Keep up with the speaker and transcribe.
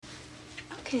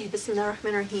Okay, Bismillah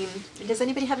ar-Rahman ar-Rahim. Does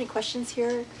anybody have any questions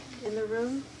here in the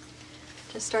room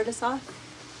to start us off?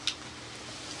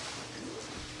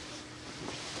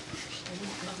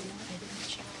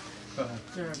 Go ahead.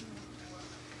 Sure.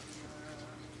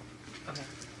 Okay.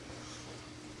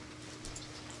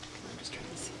 I'm just trying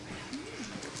to see.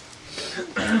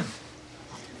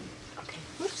 Okay.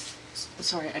 Whoops.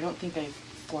 Sorry, I don't think I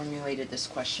formulated this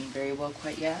question very well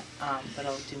quite yet, but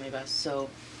I'll do my best. So,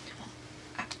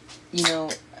 you know,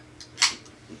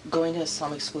 going to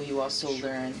Islamic school, you also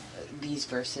learn these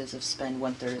verses of spend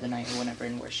 1/3 of the night or whatever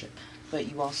in worship, but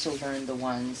you also learn the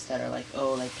ones that are like,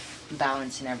 oh, like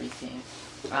balance and everything,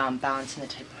 balance in the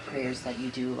type of prayers that you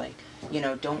do, like, you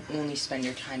know, don't only spend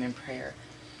your time in prayer.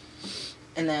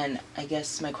 And then I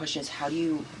guess my question is, how do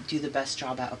you do the best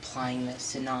job at applying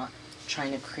this and not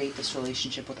trying to create this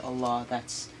relationship with Allah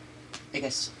that's, I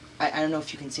guess, I don't know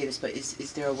if you can say this, but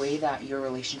is there a way that your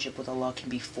relationship with Allah can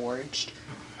be forged?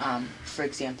 For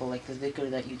example, like the dhikr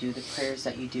that you do, the prayers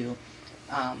that you do,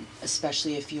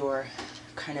 especially if you're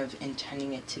kind of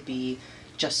intending it to be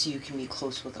just so you can be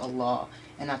close with Allah,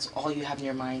 and that's all you have in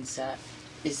your mindset.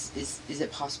 Is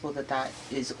it possible that that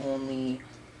is only,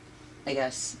 I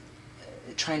guess,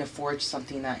 trying to forge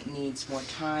something that needs more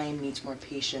time, needs more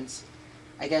patience?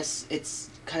 I guess it's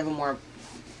kind of a more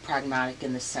pragmatic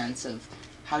in the sense of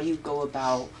how do you go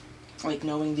about like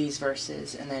knowing these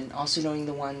verses and then also knowing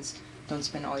the ones don't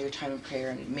spend all your time in prayer,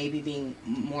 and maybe being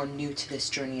more new to this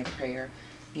journey of prayer,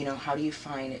 you know, how do you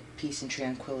find peace and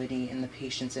tranquility and the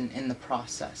patience in the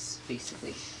process,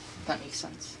 basically? If that makes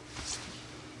sense.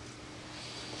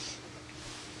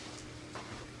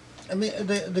 I mean,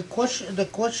 the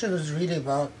question is really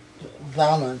about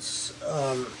balance.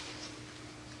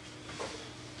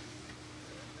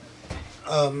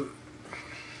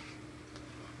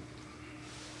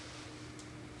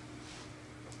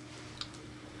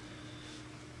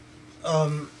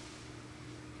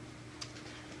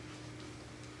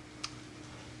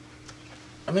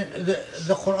 I mean,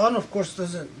 the Quran, of course,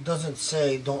 doesn't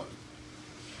say don't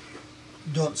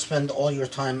spend all your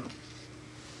time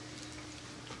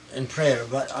in prayer,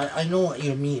 but I know what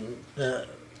you mean.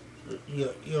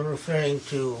 You're referring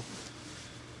to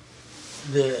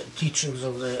the teachings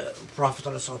of the Prophet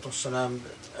ﷺ,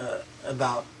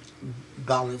 about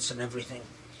balance and everything.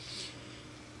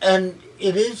 And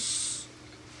it is,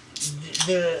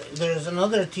 there's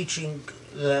another teaching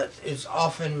that is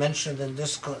often mentioned in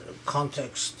this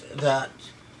context, that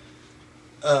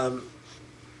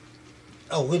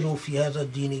أولوا في هذا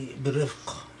الدين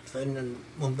برفق فإن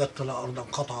المنبت لا أرضا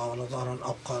قطع ولا ظهرا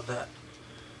أبقى, that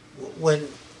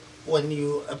when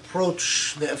you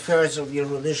approach the affairs of your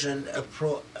religion,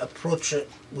 approach it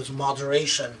with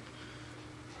moderation,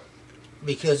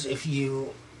 because if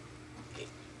you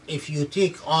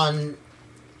take on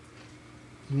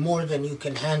more than you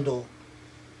can handle,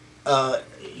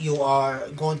 you are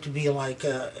going to be like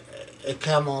a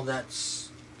camel that's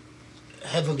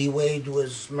heavily weighed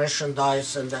with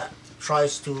merchandise and that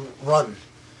tries to run.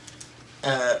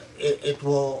 It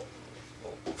will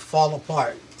fall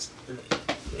apart.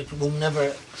 It will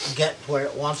never get where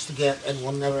it wants to get, and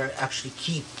will never actually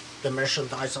keep the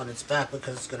merchandise on its back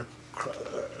because it's going to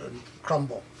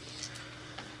crumble.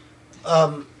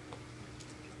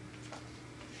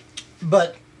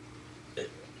 But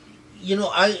you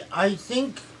know, I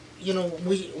think, you know,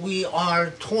 we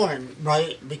are torn,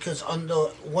 right? Because on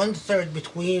the 1/3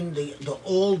 between the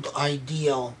old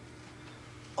ideal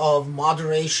of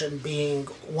moderation being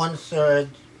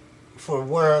 1/3 for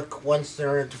work,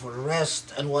 1/3 for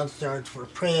rest, and 1/3 for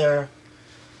prayer,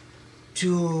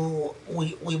 to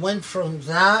we went from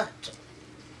that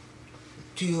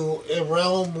to a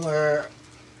realm where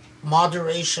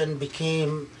moderation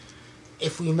became,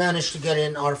 if we manage to get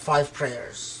in our 5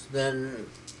 prayers, then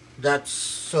that's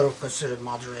sort of considered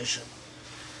moderation.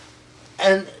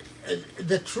 And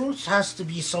the truth has to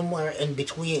be somewhere in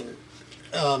between.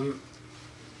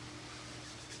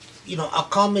 You know,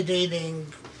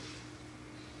 accommodating.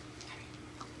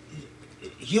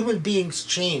 Human beings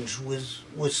change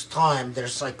with time. Their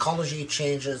psychology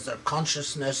changes, their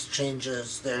consciousness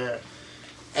changes, their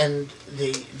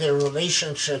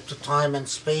relationship to time and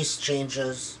space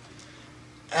changes,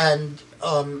 and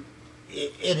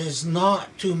it is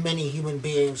not too many human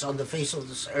beings on the face of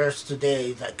this earth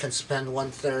today that can spend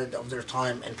 1/3 of their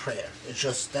time in prayer. It's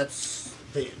just, that's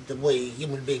the way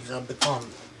human beings have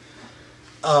become.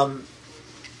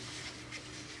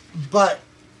 But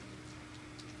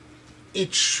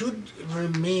it should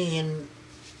remain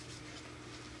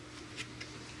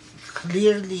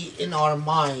clearly in our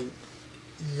mind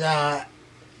that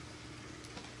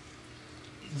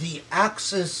the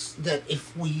axis, that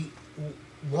if we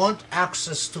want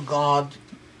access to God,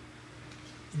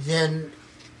 then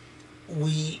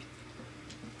we,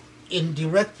 in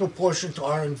direct proportion to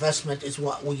our investment, is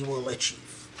what we will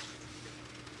achieve.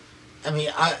 I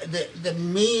mean, the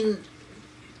main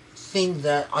thing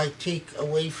that I take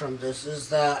away from this is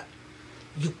that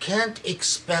you can't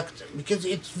expect, because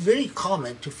it's very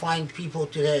common to find people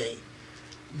today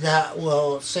that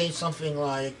will say something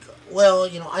like, well,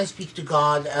 I speak to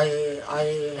God,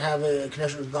 I have a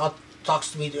connection with God,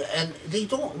 talks to me, and they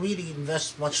don't really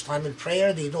invest much time in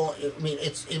prayer. They don't, I mean,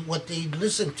 what they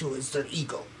listen to is their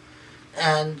ego.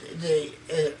 And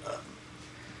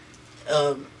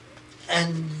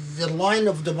and the line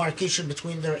of demarcation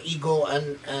between their ego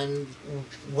and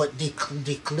what they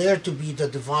declare to be the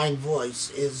divine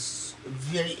voice is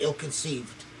very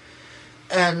ill-conceived.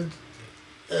 And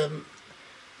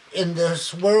in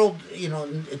this world,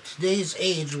 in today's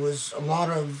age, was a lot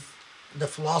of the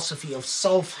philosophy of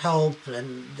self-help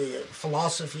and the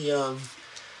philosophy of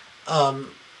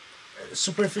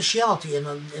superficiality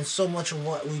in so much of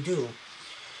what we do.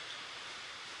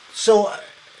 So,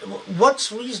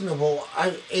 what's reasonable?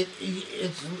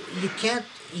 You can't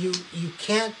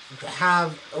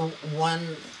have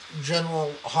one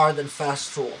general hard and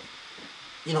fast rule.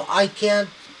 I can't.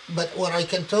 But what I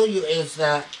can tell you is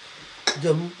that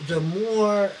the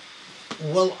more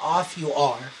well off you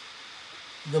are,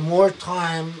 the more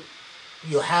time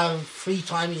you have, free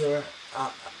time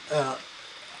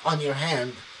on your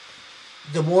hand,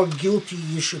 the more guilty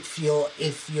you should feel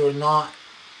if you're not,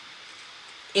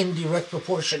 in direct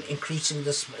proportion, increasing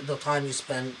the time you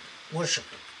spend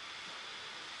worshiping.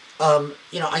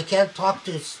 I can't talk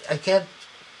to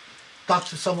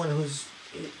someone who's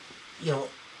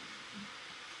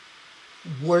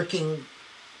working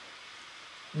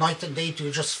night and day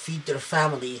to just feed their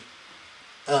family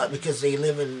because they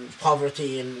live in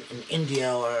poverty in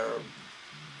India or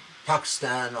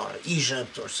Pakistan or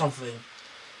Egypt or something,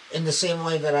 in the same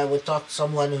way that I would talk to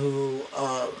someone who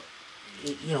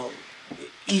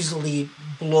easily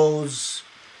blows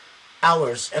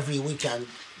hours every weekend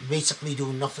basically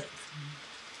doing nothing.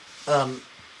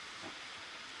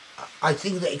 I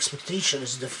think the expectation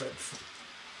is different.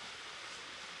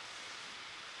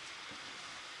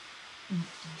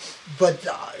 But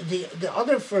the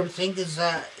other firm thing is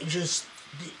that just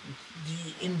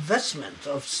the investment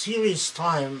of serious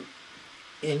time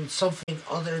in something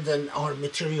other than our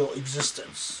material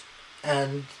existence,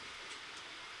 and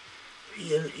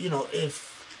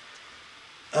if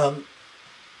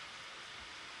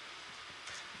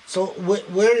so,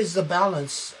 where is the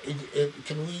balance?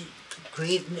 Can we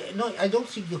create? No, I don't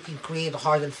think you can create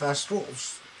hard and fast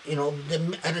rules.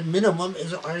 At a minimum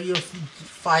are your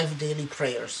 5 daily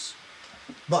prayers,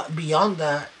 but beyond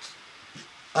that,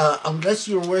 unless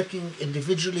you're working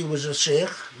individually with a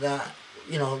sheikh that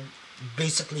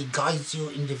basically guides you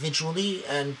individually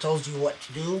and tells you what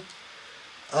to do,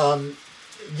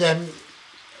 then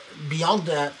beyond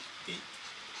that,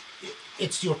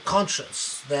 it's your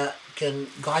conscience that can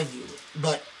guide you.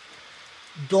 But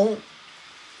don't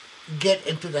get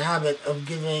into the habit of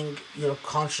giving your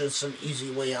conscience an easy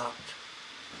way out.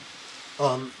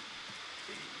 To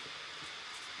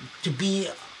be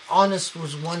honest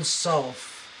with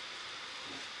oneself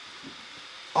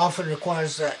often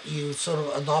requires that you sort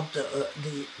of adopt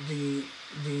the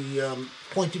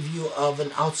point of view of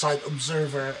an outside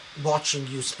observer watching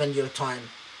you spend your time,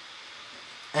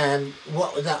 and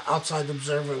what that outside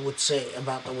observer would say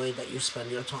about the way that you spend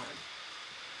your time.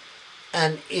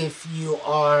 And if you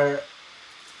are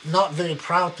not very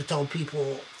proud to tell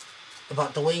people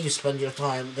about the way you spend your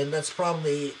time, then that's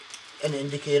probably an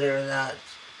indicator that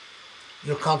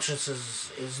your conscience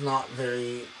is not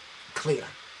very clear.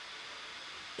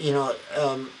 Yeah.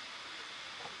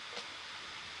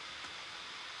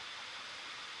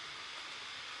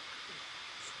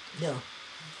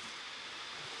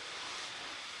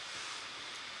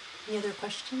 Any other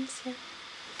questions here?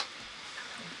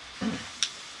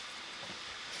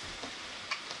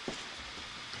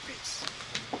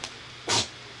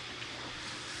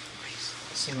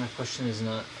 So my question is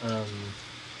not,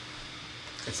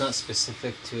 it's not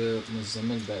specific to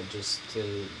Muzzammil, but just to,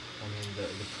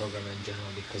 the program in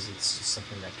general, because it's just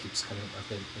something that keeps coming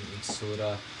up in each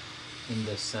surah, in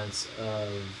the sense of,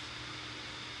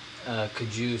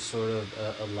 could you sort of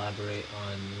elaborate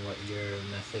on what your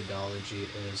methodology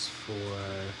is for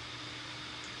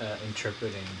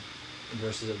interpreting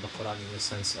verses of the Quran, in the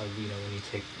sense of, when you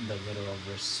take the literal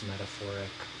versus metaphoric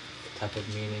type of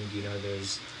meaning,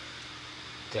 there's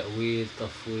ta'weed,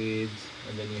 tafweed,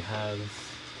 and then you have,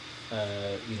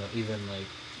 even like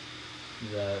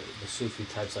the Sufi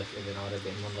types like Ibn Arabi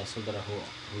and Mullah Sadra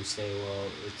who say, well,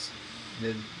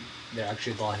 they're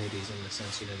actually Zahiris in the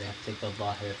sense, they have to take the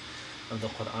Zahir of the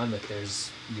Quran, but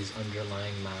there's these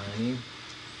underlying ma'ani.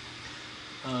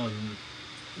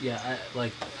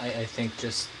 I think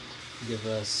just give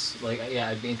us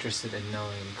I'd be interested in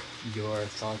knowing your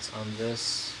thoughts on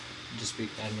this. I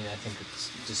think it's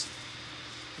just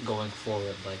going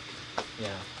forward,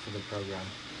 for the program.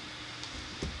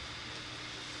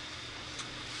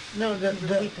 No,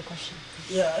 Repeat the question.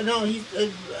 yeah, no.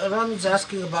 Ron's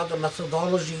asking about the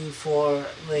methodology for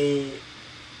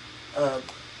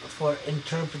for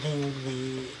interpreting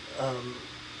the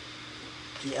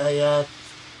ayat.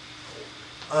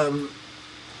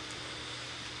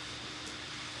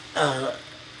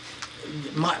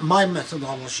 My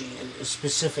methodology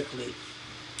specifically.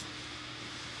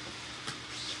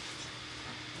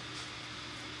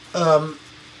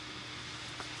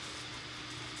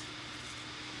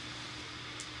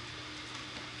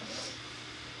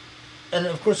 And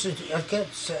of course, I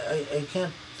can't say I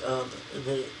can't.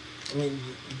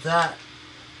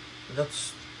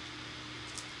 That's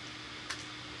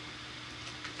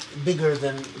bigger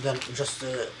than just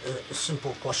a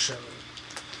simple question.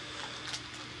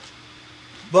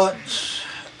 But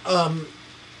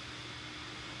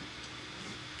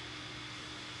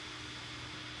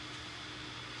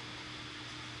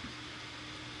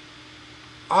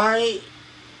I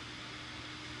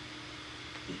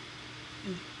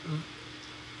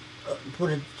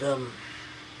put it.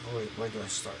 Where do I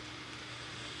start?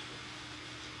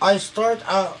 I start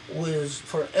out with,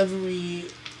 for every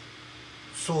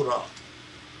surah,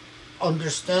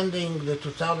 understanding the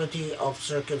totality of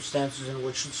circumstances in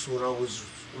which the surah was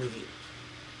revealed.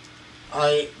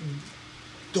 I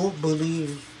don't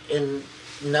believe in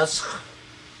naskh,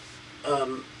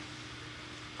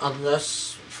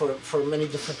 unless for many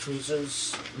different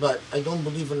reasons, but I don't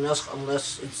believe in naskh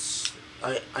unless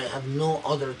I have no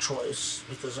other choice,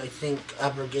 because I think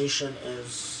abrogation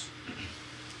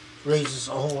raises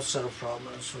a whole set of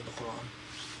problems for the Quran.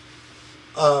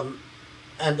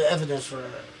 And the evidence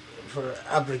for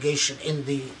abrogation in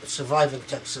the surviving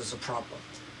text is a problem.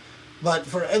 But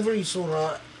for every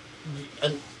surah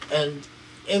and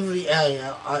every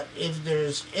ayah, if there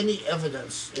is any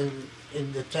evidence in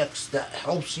the text that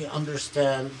helps you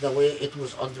understand the way it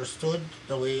was understood,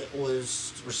 the way it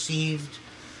was received,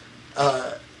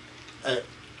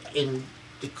 in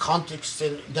the context,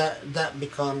 that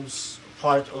becomes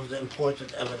part of the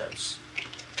important evidence.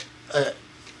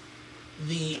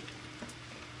 The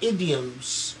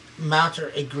idioms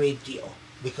matter a great deal,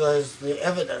 because the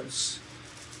evidence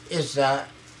is that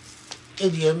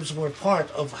idioms were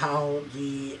part of how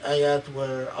the ayat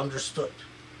were understood,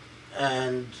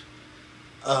 and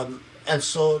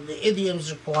so the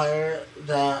idioms require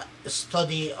the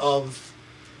study of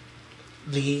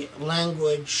the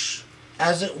language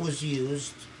as it was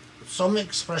used. Some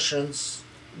expressions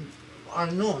are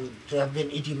known to have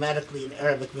been idiomatically in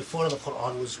Arabic before the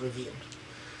Quran was revealed.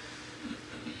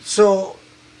 So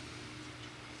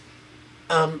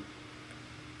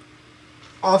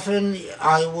often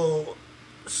I will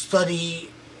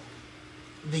study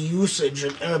the usage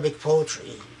in Arabic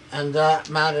poetry, and that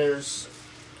matters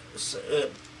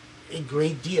a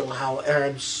great deal, how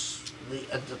Arabs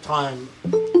at the time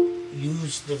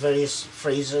used the various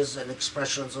phrases and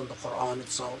expressions in the Quran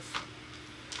itself.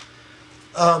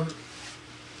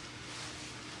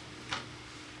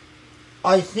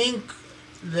 I think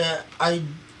that I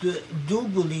do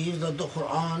believe that the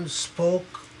Quran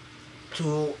spoke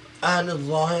to Ahl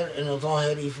al-Zahir in a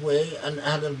Zahiri way and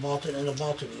Ahl al-Batin in a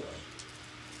Batini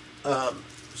way.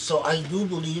 So I do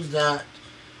believe that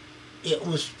it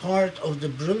was part of the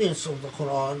brilliance of the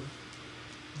Quran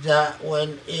that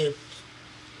when it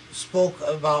spoke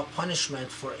about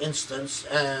punishment, for instance,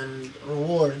 and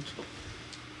reward,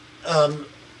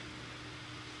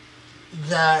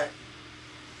 that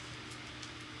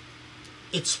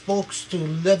it spoke to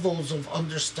levels of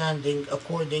understanding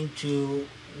according to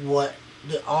what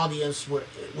the audience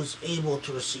was able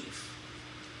to receive.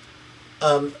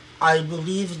 I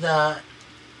believe that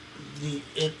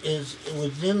it is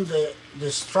within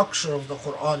the structure of the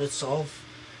Quran itself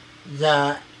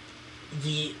that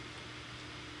the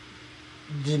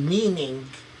meaning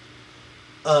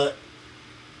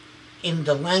in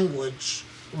the language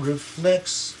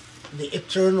reflects the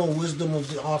eternal wisdom of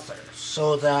the author,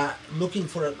 so that looking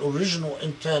for an original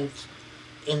intent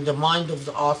in the mind of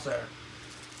the author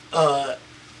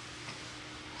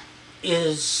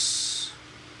is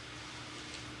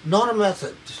not a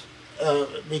method,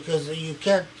 because you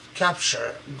can't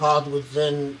capture God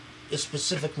within a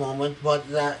specific moment, but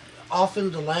that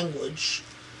often the language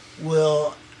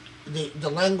will, the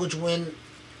language when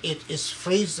it is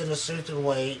phrased in a certain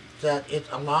way that it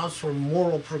allows for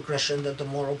moral progression, that the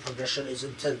moral progression is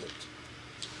intended.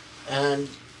 And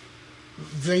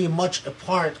very much a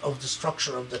part of the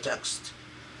structure of the text,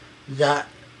 that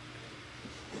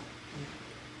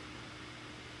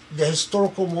the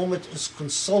historical moment is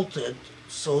consulted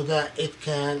so that it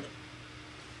can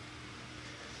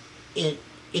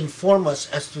inform us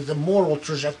as to the moral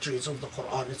trajectories of the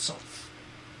Quran itself.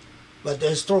 But the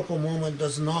historical moment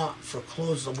does not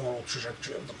foreclose the moral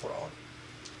trajectory of the Quran.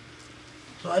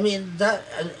 So I mean that,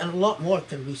 and a lot more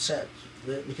can be said,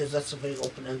 because that's a very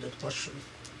open-ended question.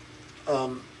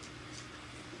 Yeah.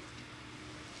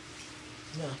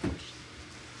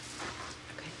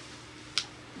 Okay.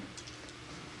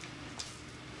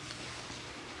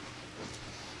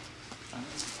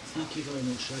 Thank you very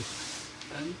much, Shaykh.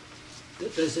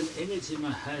 There's an image in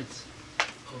my head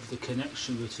of the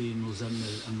connection between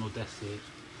Muzzammil and Mudaththir,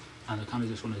 and I kind of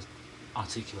just want to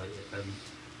articulate it.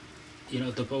 You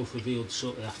know, they're both revealed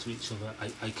shortly after each other.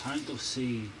 I kind of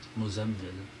see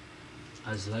Muzzammil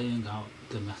as laying out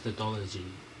the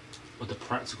methodology or the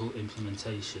practical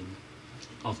implementation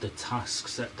of the task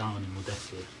set down in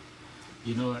Mudaththir.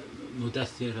 You know,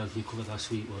 Mudaththir, as we covered last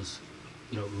week, was,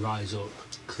 you know, rise up,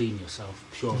 clean yourself,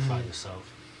 purify yourself,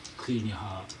 clean your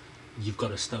heart. You've got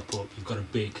to step up. You've got a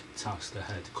big task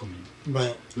ahead coming,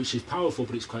 Right. which is powerful,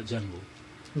 but it's quite general.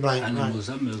 Right. And then Right.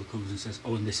 Muzzammil comes and says,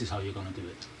 "Oh, and this is how you're going to do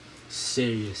it.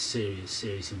 Serious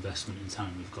investment in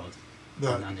time with God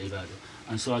Right. and ibadah."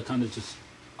 And so I kind of just,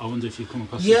 I wonder if you come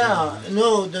across. Yeah,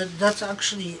 no, that's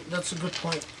actually, that's a good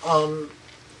point.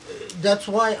 That's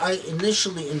why I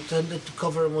initially intended to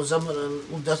cover Muzzammil and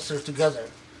Mudaththir together,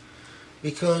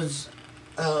 because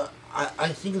I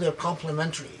think they're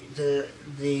complementary. The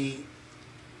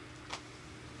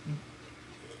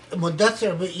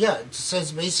Mudaththir, yeah, it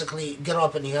says basically get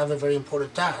up and you have a very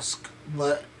important task,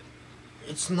 but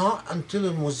it's not until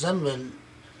in Muzzammil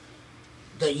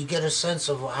that you get a sense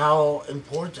of how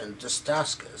important this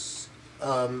task is.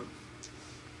 And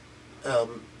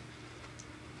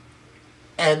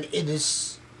it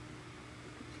is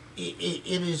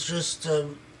just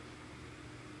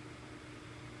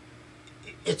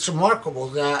it's remarkable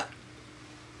that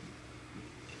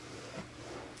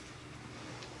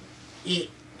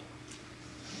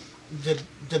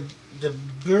the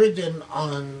burden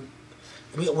on,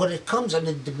 I mean, when it comes and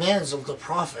it demands of the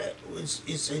Prophet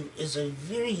is a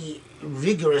very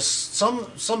rigorous.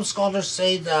 Some scholars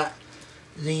say that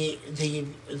the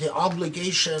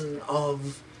obligation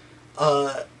of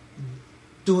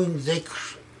doing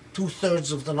dhikr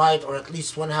 2/3 of the night, or at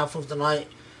least 1/2 of the night,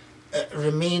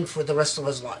 remained for the rest of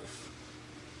his life.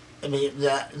 I mean,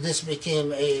 that this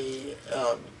became a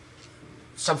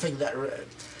something that,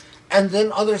 and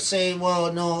then others say,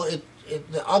 well, no,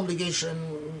 the obligation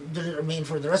didn't remain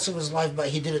for the rest of his life, but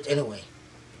he did it anyway.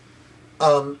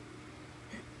 And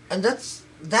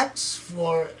that's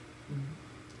for,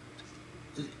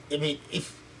 I mean,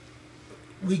 if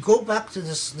we go back to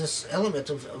this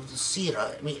element of the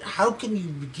seerah, I mean, how can you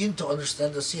begin to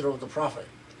understand the seerah of the Prophet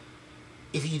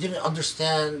if you didn't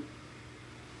understand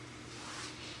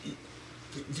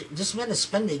this man is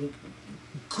spending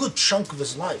a good chunk of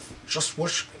his life just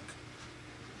worshiping,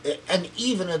 and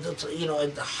even at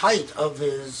the height of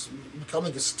his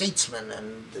becoming a statesman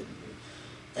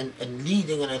and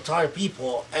leading an entire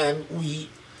people, and we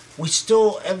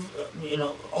still have,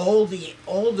 all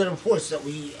the reports that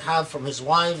we have from his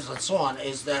wives and so on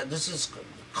is that this is a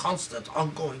constant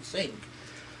ongoing thing,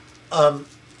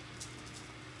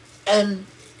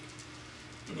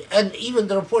 and even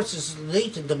the reports is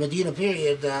late in the Medina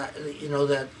period that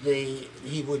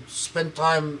he would spend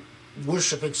time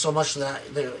worshiping so much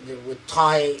that they would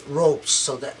tie ropes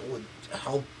so that would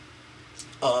help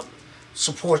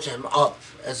support him up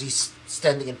as he's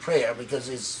standing in prayer, because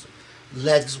his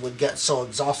legs would get so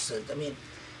exhausted. I mean,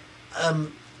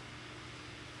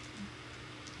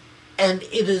 and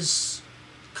it is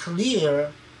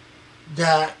clear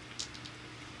that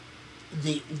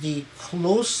the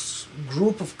close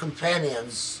group of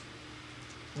companions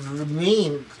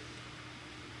remained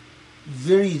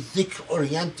very dhikr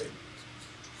oriented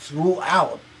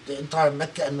throughout the entire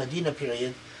Mecca and Medina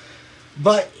period.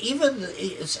 But even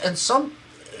and some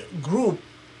group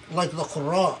like the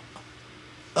Qurra,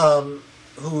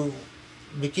 who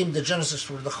became the genesis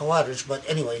for the Khawarij, but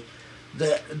anyway,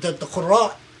 the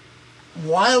Qurra,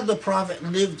 while the Prophet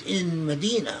lived in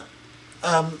Medina,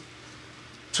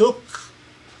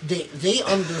 they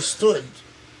understood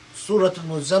Surah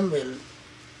Al-Muzzammil,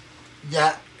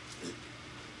 that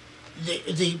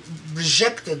they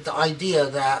rejected the idea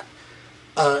that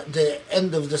the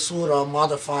end of the surah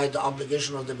modified the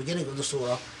obligation of the beginning of the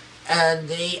surah, and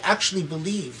they actually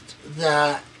believed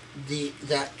that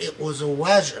that it was a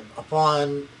wajib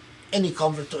upon any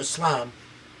convert to Islam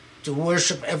to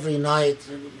worship every night,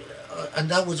 and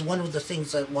that was one of the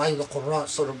things that why the Qur'an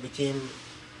sort of became.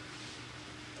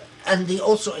 And they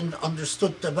also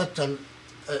understood tabattul,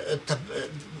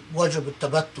 wajib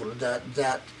al-tabattul,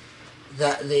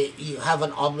 that you have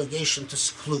an obligation to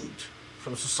seclude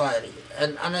from society,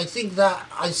 and I think that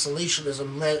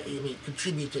isolationism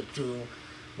contributed to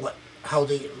what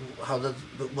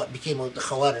became of the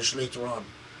Khawarij later on.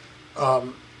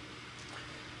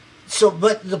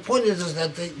 But the point is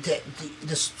that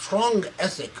the strong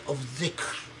ethic of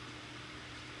dhikr,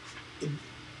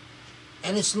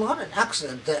 and it's not an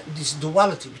accident that this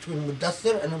duality between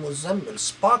Mudaththir and Al-Muzzammil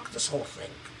sparked this whole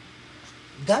thing.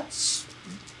 That's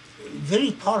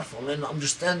very powerful in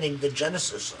understanding the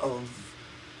genesis of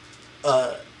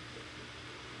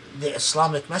the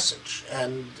Islamic message,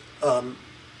 and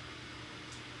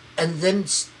then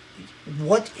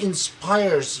what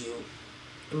inspires you.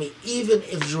 I mean, even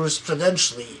if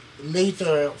jurisprudentially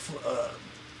later,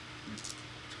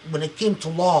 when it came to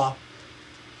law,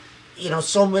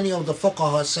 so many of the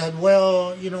fuqaha said,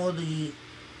 well, the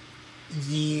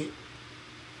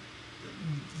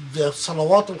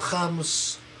salawat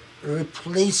al-khams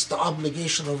replaced the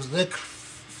obligation of dhikr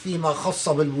fima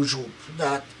khassa bil wujub,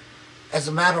 that as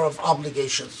a matter of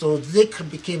obligation. So dhikr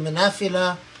became a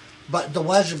nafila, but the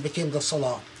wajib became the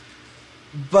salah.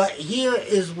 But here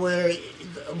is where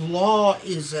law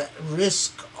is at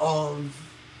risk of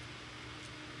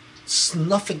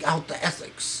snuffing out the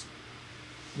ethics.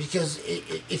 Because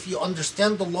if you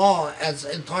understand the law as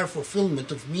entire fulfillment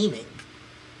of meaning,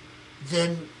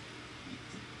 then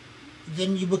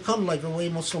you become like the way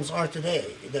Muslims are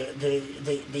today.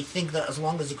 They think that as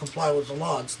long as you comply with the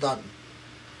law, it's done.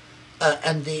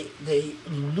 And they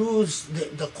lose,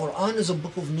 the Quran is a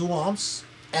book of nuance,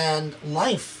 and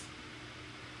life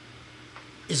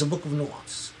is a book of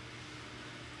nuance.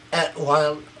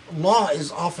 While law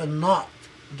is often not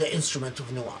the instrument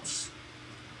of nuance.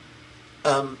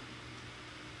 And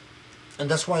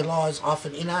that's why law is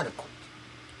often inadequate,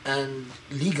 and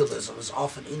legalism is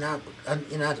often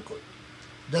inadequate.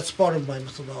 That's part of my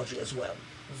methodology as well.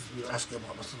 You're asking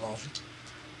about methodology.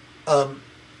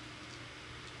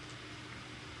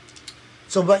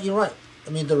 But you're right. I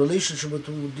mean, the relationship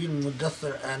between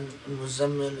Mudaththir and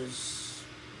Al-Muzzammil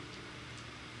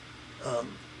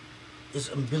is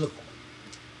umbilical.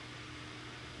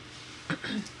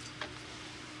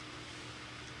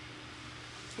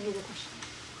 Any other questions?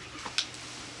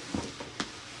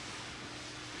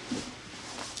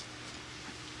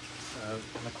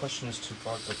 My question is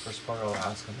two-part. The first part I'll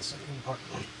ask, and the second part,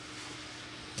 I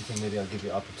think maybe I'll give you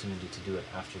an opportunity to do it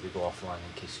after we go offline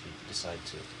in case you decide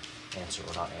to answer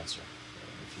or not answer.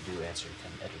 If you do answer, you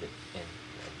can edit it in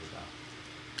wherever you go.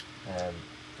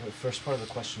 The first part of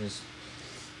the question is,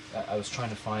 I was trying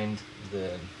to find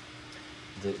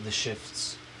the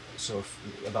shifts. So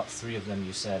about 3 of them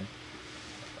you said.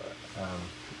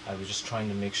 I was just trying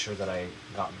to make sure that I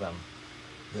got them.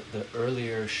 The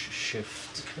earlier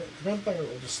shift. Can I borrow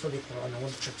the study Quran? I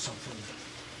want to check something.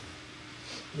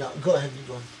 No, go ahead.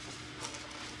 Go on.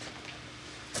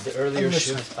 The earlier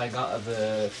shift, I got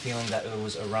the feeling that it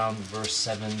was around verse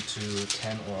 7 to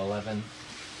 10 or 11.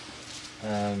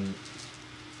 And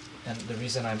the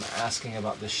reason I'm asking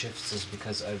about the shifts is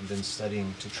because I've been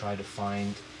studying to try to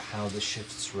find how the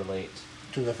shifts relate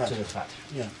to the Fatiha.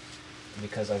 Yeah.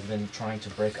 Because I've been trying to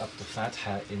break up the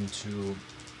Fatiha into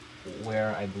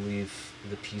where I believe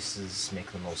the pieces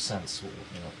make the most sense.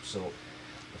 So,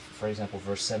 for example,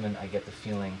 verse 7, I get the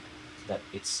feeling that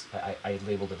it's, I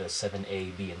labeled it as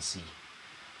 7a, b, and c,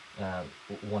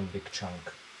 one big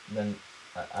chunk. Then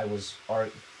I was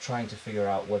trying to figure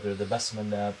out whether the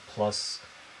Basmala plus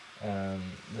the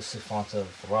Sifat of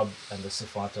Rabb and the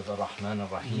Sifat of Ar-Rahman,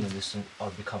 Ar-Rahim, are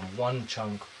become one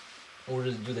chunk, or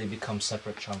do they become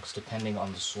separate chunks depending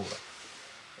on the surah?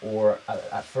 Or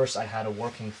at first I had a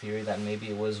working theory that maybe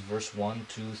it was verse 1,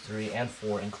 2, 3, and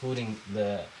 4, including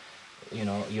the,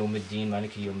 Yawmuddin,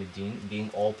 Maliki Yawmuddin,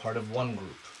 being all part of one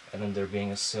group, and then there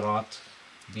being a Sirat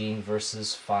being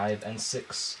verses 5 and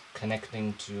 6,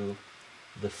 connecting to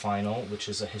the final, which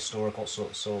is a historical.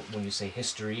 So when you say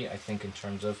history, I think in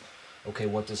terms of, okay,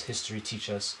 what does history teach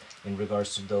us in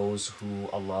regards to those who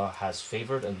Allah has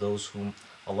favored and those whom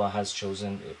Allah has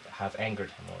chosen have angered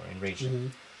him or enraged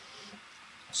him.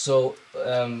 So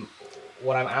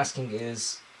what I'm asking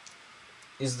is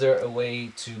there a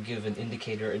way to give an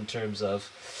indicator in terms of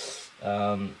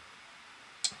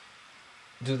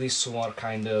do these surah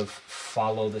kind of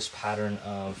follow this pattern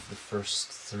of the first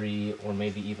 3 or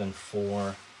maybe even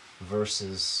 4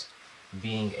 verses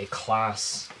being a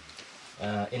class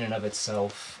in and of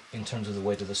itself in terms of the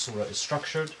way that the surah is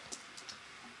structured?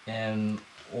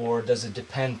 Or does it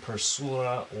depend per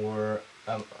surah, or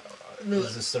No,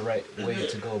 is this the right way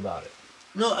to go about it?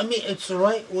 no, I mean it's the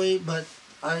right way, but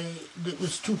there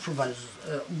was 2 provisos.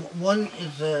 One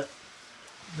is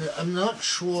I'm not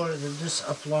sure that this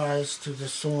applies to the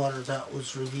surah that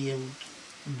was revealed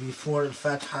before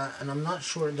Al-Fatiha, and I'm not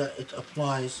sure that it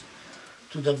applies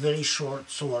to the very short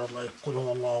surah like Qul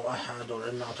Huwallahu Ahad or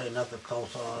Inna A'tainaka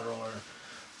Al-Kawthar or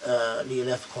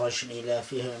Li'ilaf Quraysh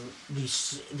Ilafihim.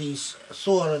 These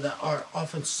surah that are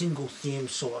often single theme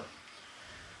surah,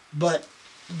 but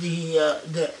the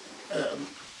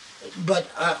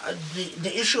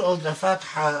issue of the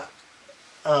Fatiha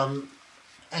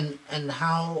and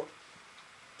how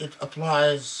it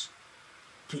applies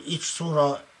to each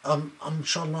surah,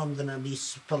 inshallah I'm going to be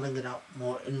spelling it out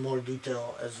in more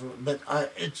detail as well. But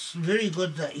it's very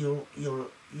good that you're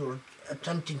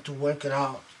attempting to work it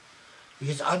out,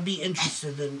 because I'd be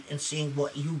interested in seeing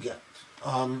what you get.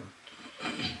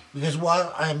 Because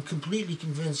while I am completely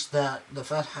convinced that the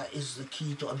Fatiha is the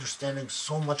key to understanding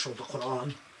so much of the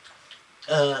Quran,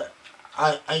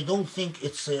 I don't think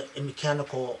it's a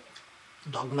mechanical,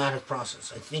 dogmatic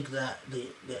process. I think that the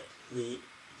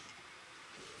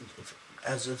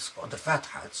as it's called, the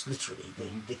Fatiha, it's literally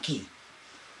the key.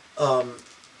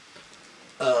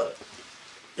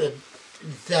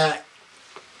 That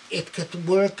it could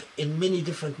work in many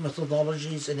different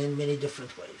methodologies and in many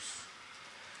different ways.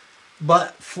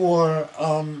 But for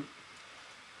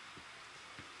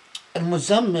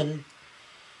Al-Muzzammil,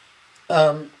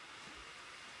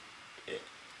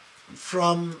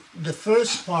 from the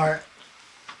first part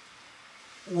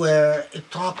where it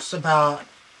talks about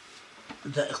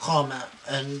the iqama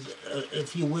and,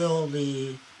 if you will,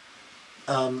 the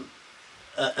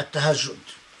at-tahajjud,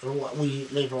 or what we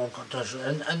later on call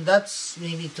tahajjud, and that's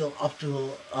maybe till up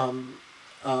to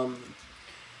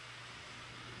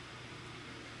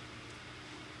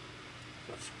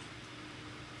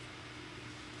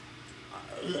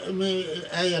maybe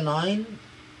ayah 9,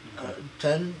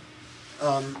 10.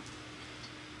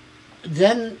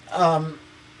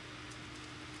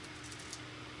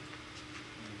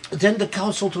 Then the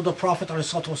counsel to the Prophet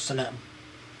ﷺ.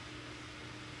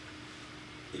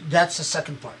 That's the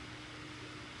second part.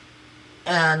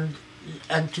 And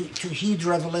to heed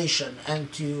revelation and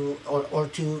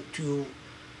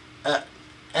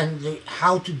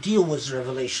how to deal with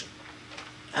revelation,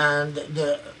 and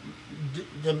the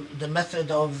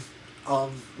method of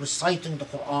reciting the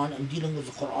Quran and dealing with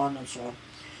the Quran and so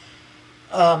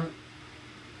on.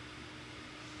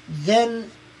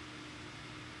 Then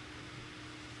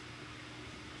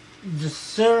the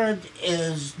third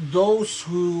is those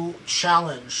who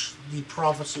challenge the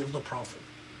prophecy of the Prophet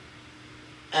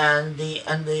and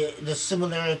the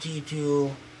similarity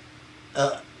to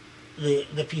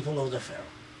the people of the Pharaoh.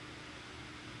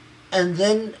 And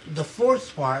then the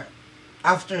fourth part,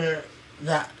 after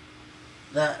that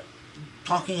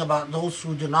talking about those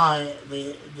who deny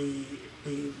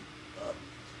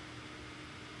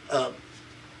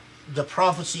the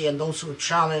prophecy and those who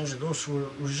challenge and those who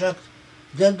reject,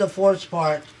 then the fourth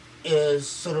part is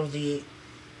sort of the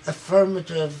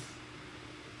affirmative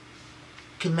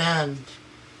command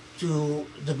to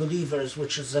the believers,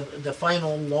 which is the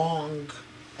final long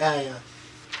ayah,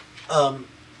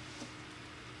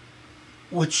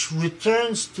 which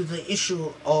returns to the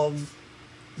issue of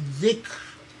dhikr,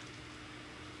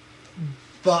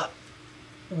 but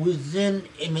within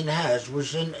a minhaj,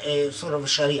 within a sort of a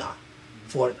sharia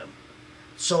for them.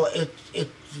 So it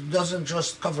doesn't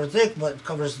just cover dhikr, but it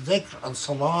covers dhikr and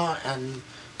salah and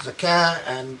zakah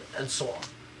and so on.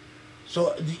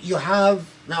 So you have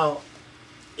now,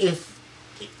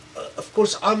 of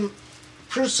course I'm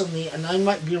personally, and I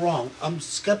might be wrong, I'm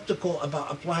skeptical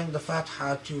about applying the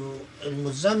Fatiha to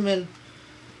Al-Muzzammil,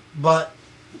 but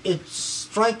it's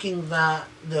striking that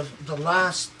the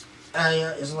last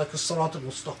ayah is like a Sirat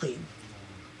al-Mustaqim.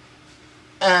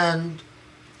 And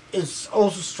it's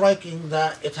also striking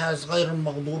that it has غير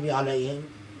المغضوب عليهم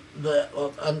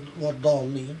and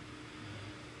والضالين,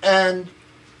 and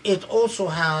it also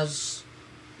has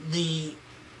the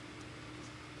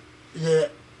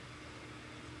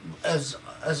as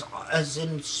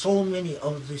in so many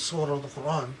of the surah of the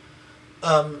Quran,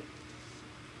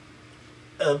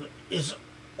 is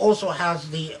also has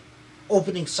the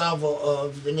opening salvo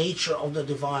of the nature of the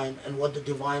divine and what the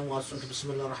divine was.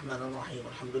 Bismillah ar-Rahman ar-Rahim,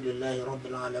 Alhamdulillahi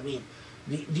Rabbil Alameen.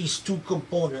 These two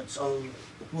components of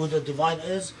who the divine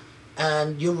is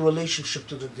and your relationship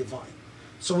to the divine.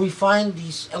 So we find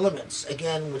these elements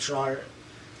again, which are,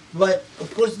 but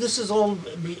of course, this is all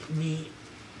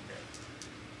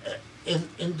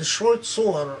in the short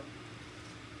surah.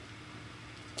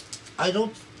 I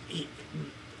don't.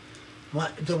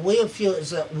 The way I feel is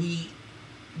that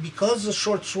because the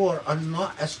short surah are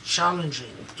not as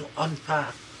challenging to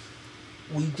unpack,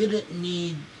 we didn't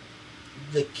need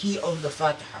the key of the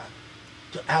Fatiha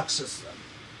to access them,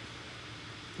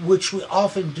 which we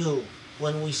often do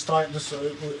when we start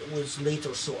with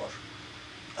later surah,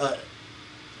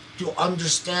 to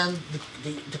understand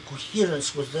the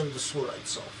coherence within the surah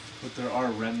itself. But there are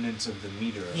remnants of the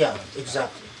meter. Yeah,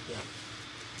 exactly. Yeah.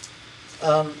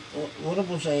 What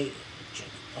was I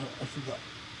checking? I forgot.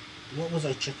 What was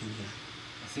I checking here?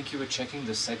 I think you were checking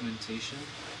the segmentation.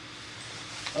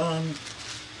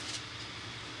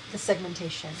 The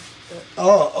segmentation.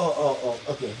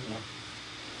 Okay. Yeah.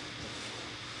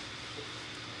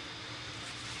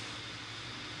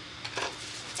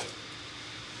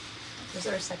 Was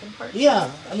there a second part?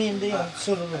 Yeah, I mean, they are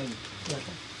sort of like. Yeah.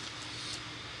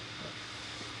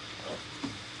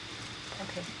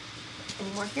 Okay.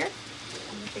 Any more here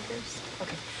on the figures?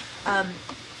 Okay.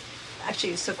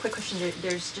 Actually, so quick question.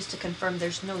 There's just to confirm.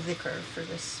 There's no dhikr for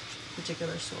this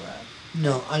particular surah.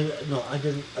 No, I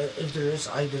didn't. If there is,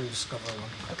 I didn't discover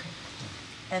one. Okay.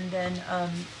 And then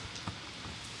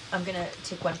I'm gonna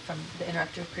take one from the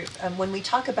interactive group. When we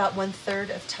talk about 1/3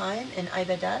 of time in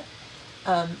ibadat,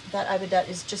 that ibadat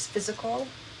is just physical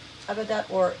ibadat,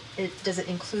 or does it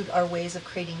include our ways of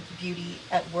creating beauty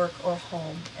at work or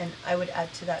home? And I would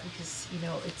add to that because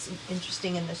it's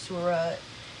interesting in the surah,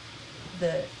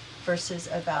 the verses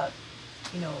about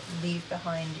leave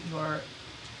behind your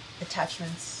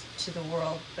attachments to the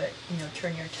world, but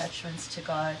turn your attachments to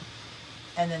God.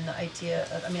 And then the idea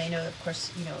of, I know of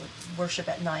course worship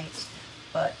at night,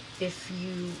 but if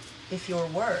your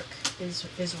work is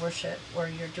worship, or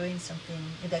you're doing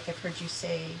something like I've heard you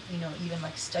say, even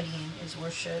like studying is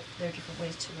worship, there are different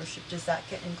ways to worship. Does that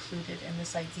get included in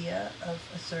this idea of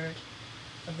 1/3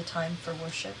 of the time for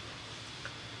worship?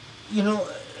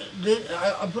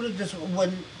 I put it this way: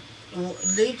 when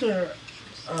later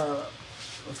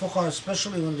fuqaha,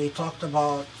 especially when they talked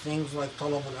about things like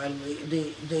talab al-ilm,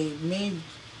 they made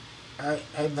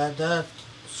ibadat,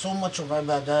 so much of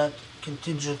ibadat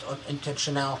contingent on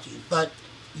intentionality. But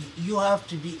you have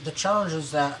to be, the challenge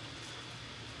is that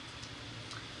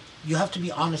you have to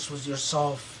be honest with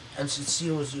yourself and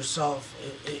sincere with yourself.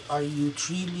 Are you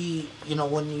truly,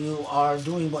 when you are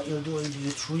doing what you're doing, do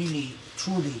you truly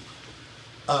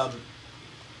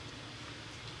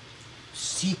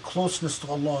seek closeness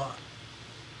to Allah?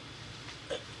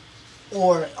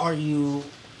 Or are you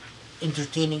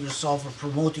entertaining yourself or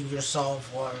promoting yourself,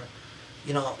 or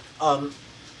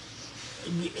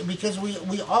because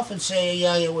we often say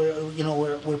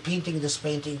we're painting this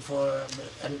painting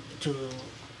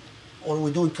or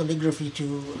we're doing calligraphy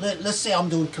let's say I'm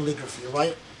doing calligraphy,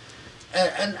 right?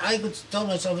 And I could tell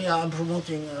myself, I'm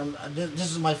promoting,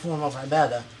 this is my form of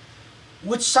ibadah,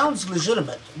 which sounds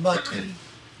legitimate,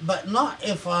 but not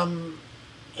if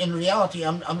in reality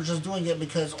I'm just doing it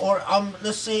because, or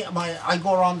let's say I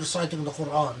go around reciting the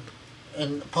Quran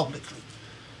publicly,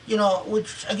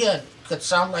 which again could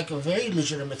sound like a very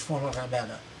legitimate form of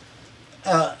ibadah,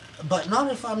 but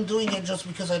not if I'm doing it just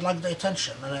because I like the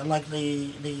attention and I like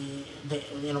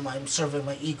I'm serving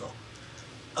my ego.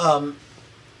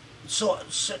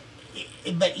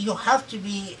 But you have to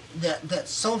be that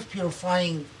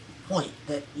self-purifying point,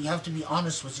 that you have to be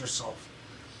honest with yourself.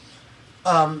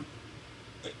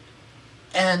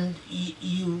 And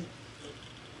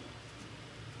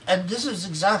and this is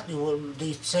exactly what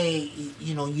they say,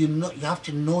 you have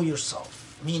to know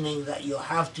yourself, meaning that you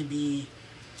have to be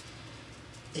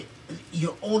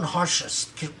your own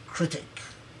harshest critic.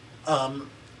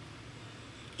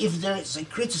 If there is a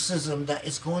criticism that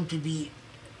is going to be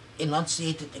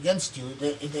enunciated against you,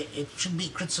 it should be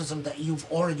criticism that you've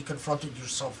already confronted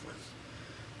yourself with.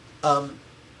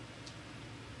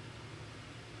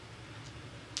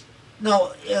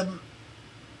 Now,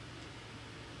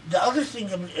 the other thing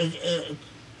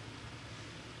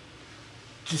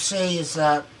to say is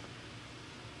that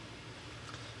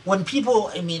when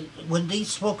people, when they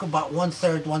spoke about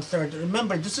 1/3,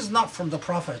 remember, this is not from the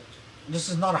Prophet. This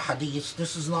is not a hadith.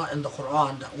 This is not in the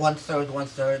Quran, that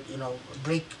 1/3,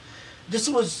 break. This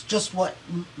was just what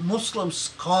Muslim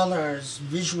scholars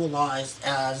visualized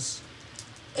as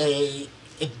a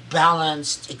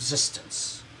balanced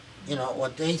existence.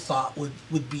 What they thought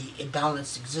would be a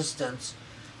balanced existence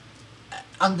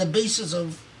on the basis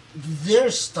of their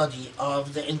study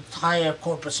of the entire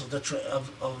corpus of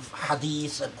of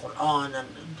hadith and Quran and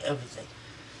everything.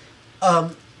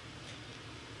 Um,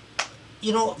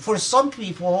 for some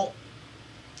people,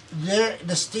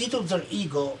 the state of their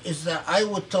ego is that I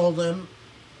would tell them,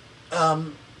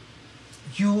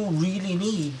 you really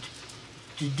need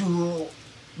to do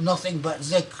nothing but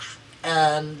dhikr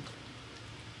and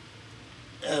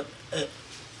uh, uh,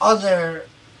 other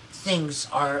things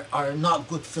are not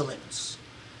good fill-ins.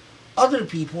 Other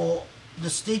people, the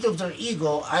state of their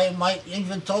ego, I might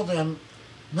even tell them,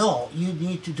 no, you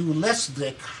need to do less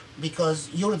dhikr because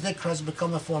your dhikr has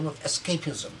become a form of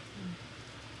escapism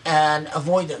and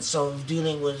avoidance of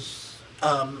dealing with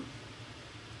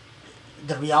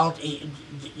the reality,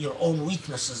 your own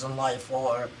weaknesses in life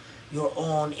or your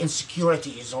own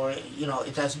insecurities, or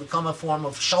it has become a form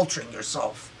of sheltering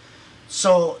yourself.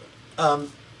 So,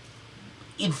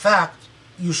 in fact,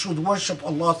 you should worship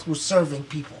Allah through serving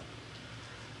people.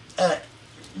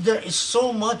 There is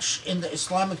so much in the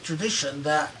Islamic tradition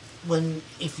that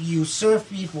if you serve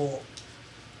people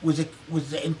with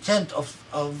the intent of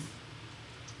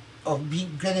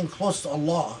getting close to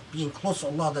Allah, being close to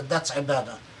Allah, that's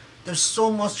ibadah. There's so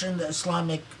much in the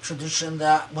Islamic tradition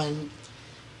that when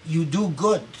you do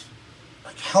good,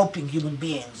 like helping human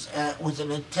beings with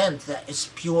an intent that is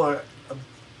pure, of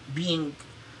being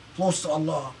close to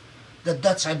Allah,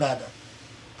 that's ibadah.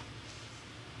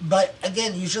 But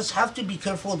again, you just have to be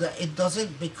careful that it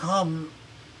doesn't become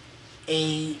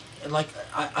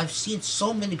I've seen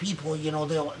so many people,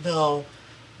 they'll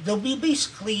be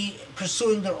basically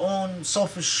pursuing their own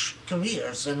selfish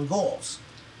careers and goals.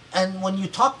 And when you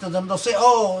talk to them, they'll say,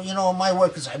 oh, my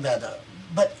work is ibadah.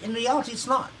 But in reality, it's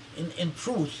not. In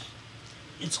truth,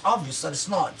 it's obvious that it's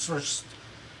not. It's just,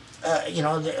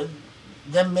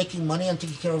 them making money and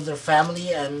taking care of their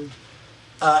family, and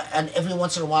every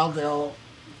once in a while they'll,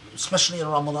 especially in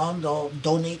Ramadan, they'll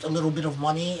donate a little bit of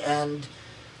money, and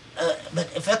but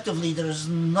effectively there's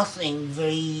nothing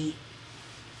very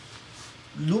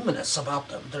luminous about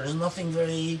them. There's nothing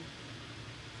very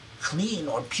clean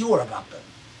or pure about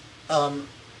them.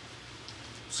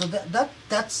 So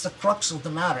that's the crux of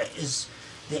the matter. Is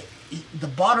the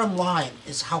bottom line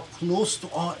is how close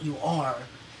you are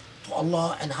to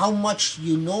Allah, and how much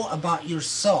you know about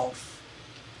yourself,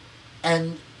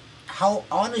 and how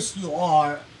honest you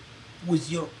are with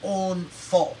your own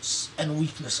faults and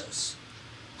weaknesses.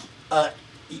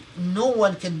 No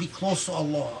one can be close to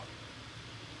Allah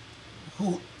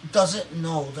who doesn't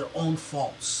know their own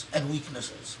faults and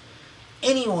weaknesses.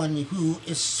 Anyone who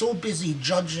is so busy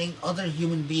judging other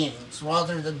human beings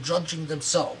rather than judging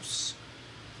themselves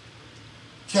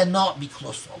cannot be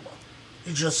close to Allah.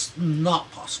 It's just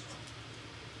not possible.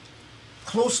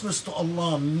 Closeness to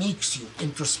Allah makes you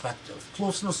introspective.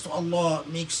 Closeness to Allah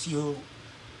makes you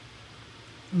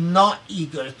not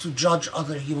eager to judge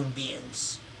other human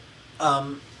beings,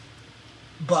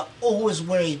 but always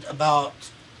worried about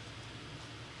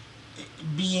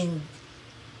being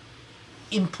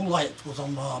impolite with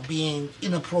Allah, being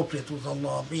inappropriate with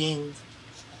Allah, being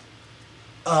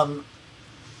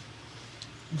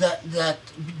that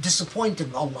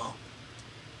disappointing Allah,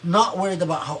 not worried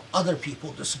about how other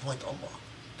people disappoint Allah.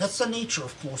 That's the nature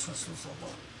of closeness with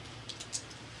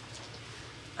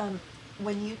Allah.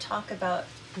 When you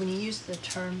use the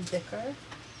term dhikr,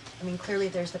 I mean, clearly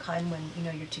there's the kind when,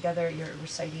 you're together, you're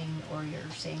reciting, or you're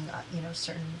saying,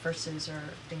 certain verses or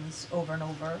things over and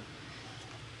over.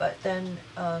 But then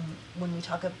when we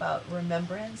talk about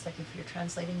remembrance, like if you're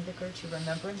translating dhikr to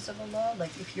remembrance of Allah,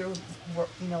 like if you're,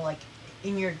 like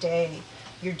in your day,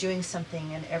 you're doing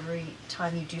something, and every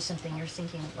time you do something, you're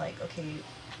thinking like, okay,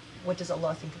 what does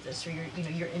Allah think of this? Or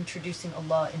you're introducing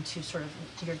Allah into sort of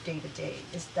your day to day.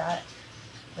 Is that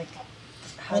like?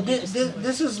 Well,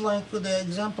 this is like the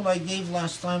example I gave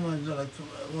last time. Like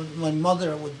when my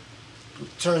mother would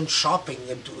turn shopping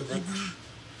into dhikr.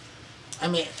 Mm-hmm. I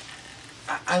mean,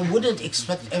 I wouldn't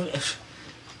expect.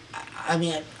 I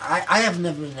mean, I have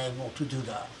never been able to do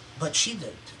that, but she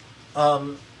did.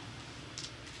 I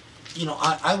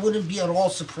wouldn't be at all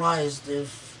surprised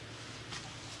if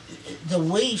the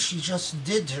way she just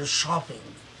did her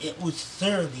shopping, it was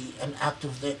thoroughly an act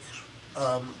of dhikr.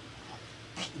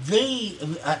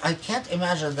 I can't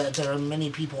imagine that there are many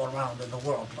people around in the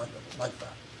world like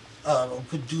that, who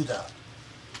could do that.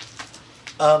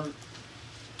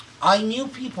 I knew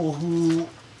people who,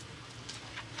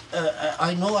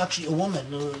 I know actually a woman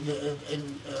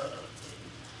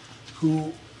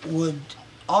who would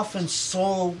often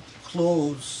sew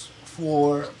clothes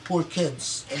for poor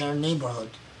kids in our neighborhood.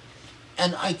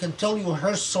 And I can tell you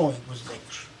her sewing was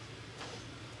dhikr.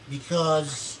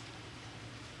 Because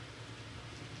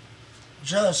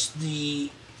just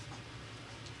the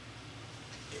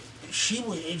she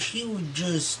would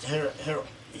just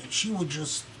she would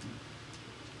just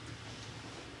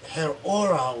her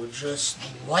aura would just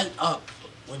light up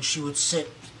when she would sit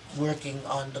working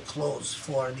on the clothes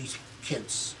for these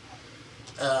kids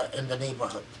in the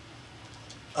neighborhood.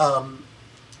 Um,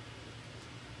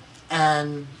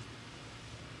 and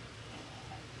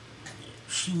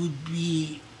she would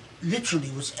be literally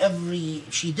was every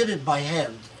she did it by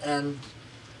hand, and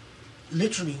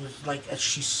literally was like as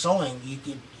she's sewing you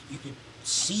could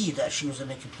see that she was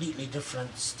in a completely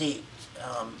different state.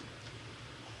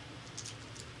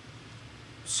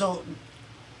 So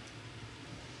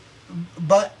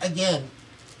but again,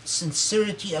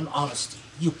 sincerity and honesty.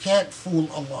 You can't fool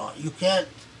Allah. You can't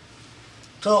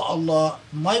tell Allah,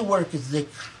 my work is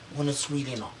dhikr, when it's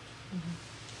really not.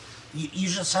 You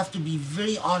just have to be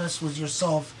very honest with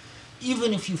yourself,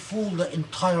 even if you fool the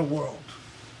entire world.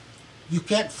 You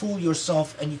can't fool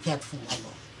yourself and you can't fool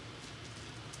Allah.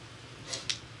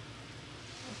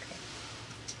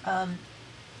 Okay.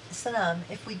 Salam,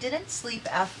 if we didn't sleep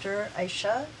after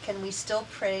Aisha, can we still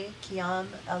pray Qiyam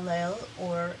al-Layl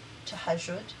or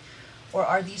Tahajjud? Or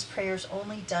are these prayers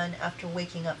only done after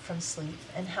waking up from sleep?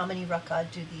 And how many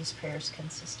rak'ah do these prayers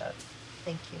consist of?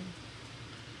 Thank you.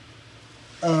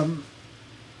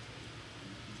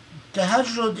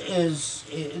 Tahajjud is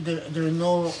there are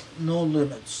no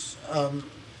limits.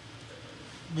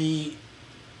 The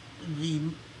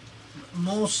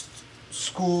most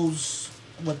schools,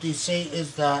 what they say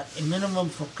is that a minimum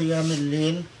for Qiyam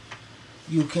al-Layl,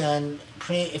 you can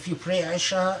pray, if you pray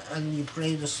Isha and you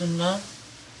pray the Sunnah,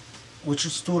 which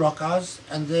is 2 rak'ahs,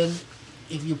 and then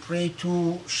if you pray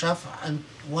 2 Shaf' and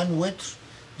 1 Witr,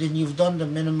 then you've done the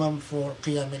minimum for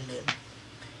Qiyam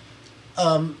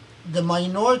al-Layl. The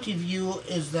minority view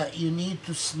is that you need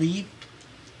to sleep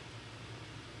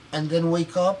and then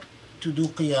wake up to do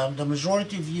Qiyam. The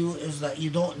majority view is that you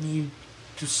don't need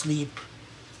to sleep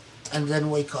and then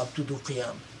wake up to do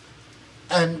Qiyam.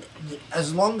 And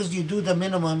as long as you do the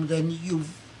minimum, then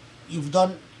you've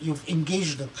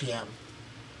engaged in Qiyam.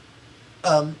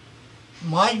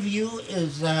 My view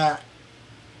is that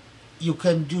you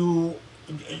can do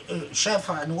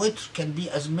Shafa and Witr can be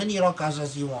as many rak'ahs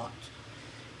as you want.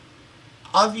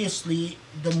 Obviously,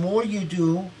 the more you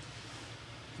do,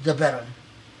 the better.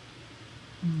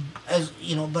 As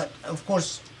you know, but of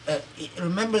course,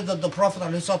 remember that the Prophet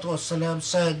ﷺ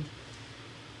said,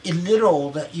 a little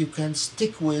that you can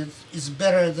stick with is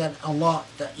better than a lot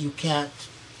that you can't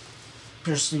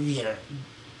persevere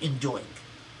in doing.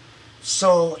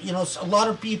 So, you know, a lot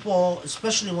of people,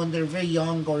 especially when they're very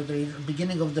young or they're at the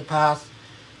beginning of the path,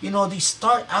 you know, they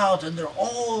start out and they're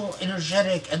all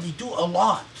energetic and they do a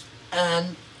lot.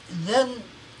 And then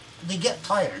they get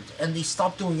tired and they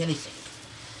stop doing anything.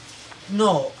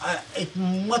 No, it's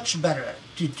much better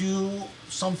to do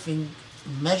something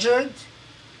measured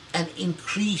and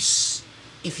increase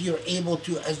if you're able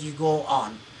to as you go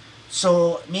on.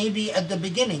 So maybe at the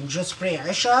beginning, just pray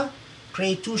Isha,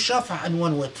 pray 2 Shafa and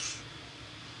 1 Witr.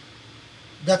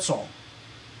 That's all.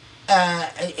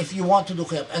 If you want to do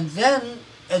Qiyam. And then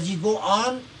as you go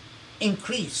on,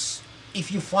 increase if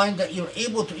you find that you're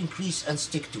able to increase and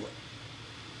stick to it.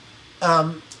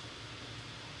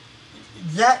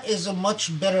 That is a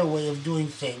much better way of doing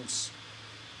things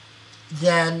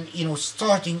than, you know,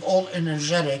 starting all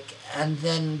energetic and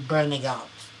then burning out.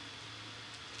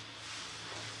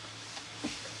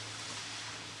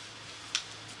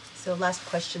 So last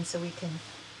question so we can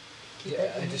keep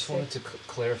it. I just wanted to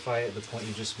clarify the point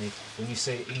you just made. When you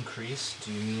say increase,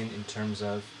 do you mean in terms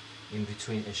of in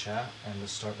between Isha and the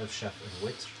start of Shaf and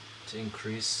Witr to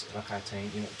increase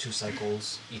rak'atain, 2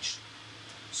 cycles each?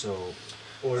 So,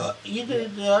 or either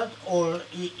that or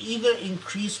either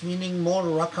increase, meaning more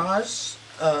rak'ahs,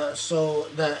 so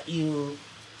that you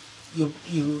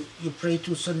pray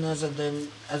 2 sunnahs and then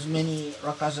as many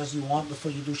rak'ahs as you want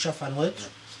before you do Shaf and Witr,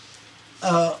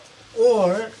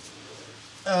 or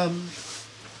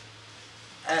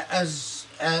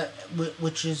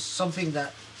which is something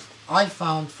that I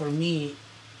found for me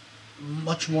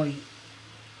much more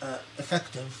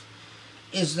effective,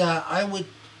 is that I would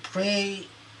pray.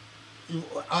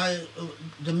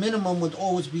 The minimum would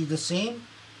always be the same,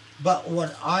 but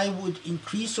what I would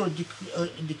increase or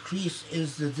decrease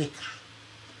is the dhikr.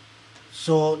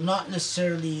 So not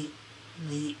necessarily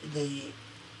the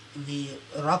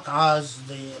rak'ahs,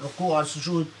 the ruku' or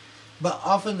sujood, but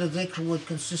often the dhikr would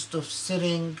consist of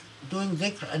sitting, doing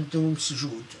dhikr and doing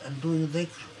sujood, and doing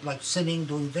dhikr, like sitting,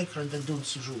 doing dhikr and then doing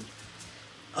sujood.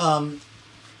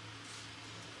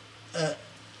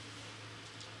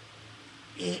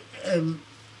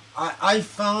 I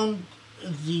found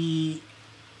the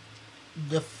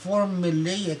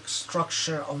formulaic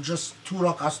structure of just two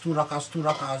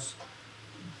rak'ahs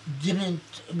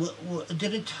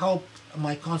didn't help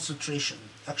my concentration.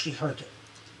 Actually hurt it.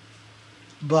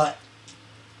 But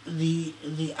the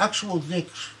actual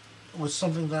dhikr was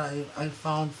something that I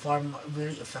found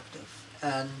very effective,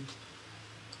 and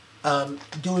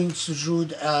doing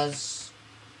sujood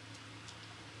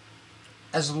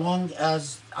as long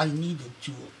as I needed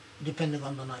to, depending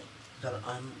on the night that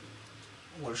I'm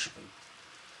worshiping.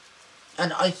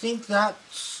 And I think that,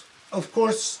 of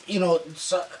course,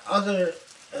 other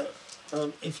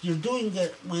if you're doing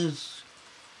it with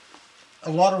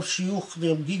a lot of shuyukh,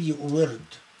 they'll give you a word,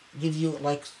 give you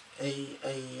like a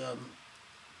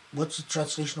what's the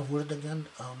translation of word again?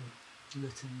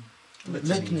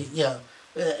 Litany, yeah.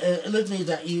 A litany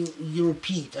that you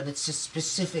repeat, and it's just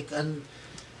specific, and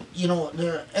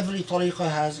every tariqah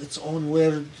has its own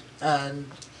word, and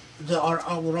there are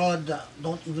awrad that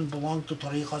don't even belong to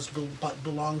tariqahs but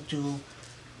belong to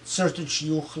certain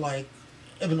shuyukh, like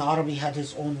Ibn Arabi had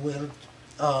his own word.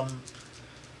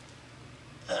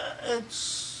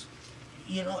 It's,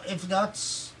 if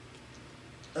that's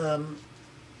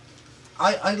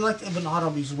I like Ibn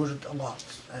Arabi's word a lot.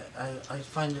 I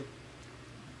find it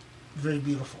very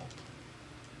beautiful,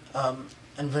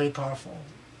 and very powerful.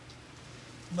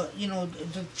 But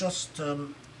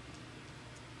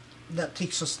that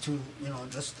takes us to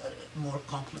just a more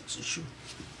complex issue.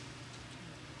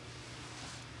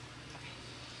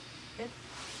 Good.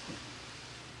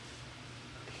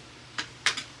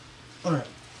 All right.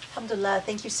 Alhamdulillah,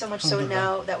 thank you so much. So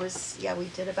now that was, we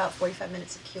did about 45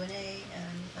 minutes of Q&A,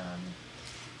 and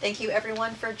thank you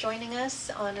everyone for joining us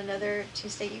on another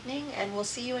Tuesday evening, and we'll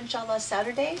see you inshallah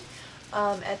Saturday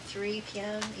at 3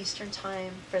 p.m. Eastern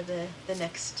Time for the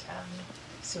next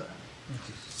surah.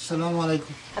 Assalamu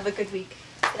alaikum. Have a good week.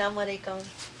 Assalamu alaikum.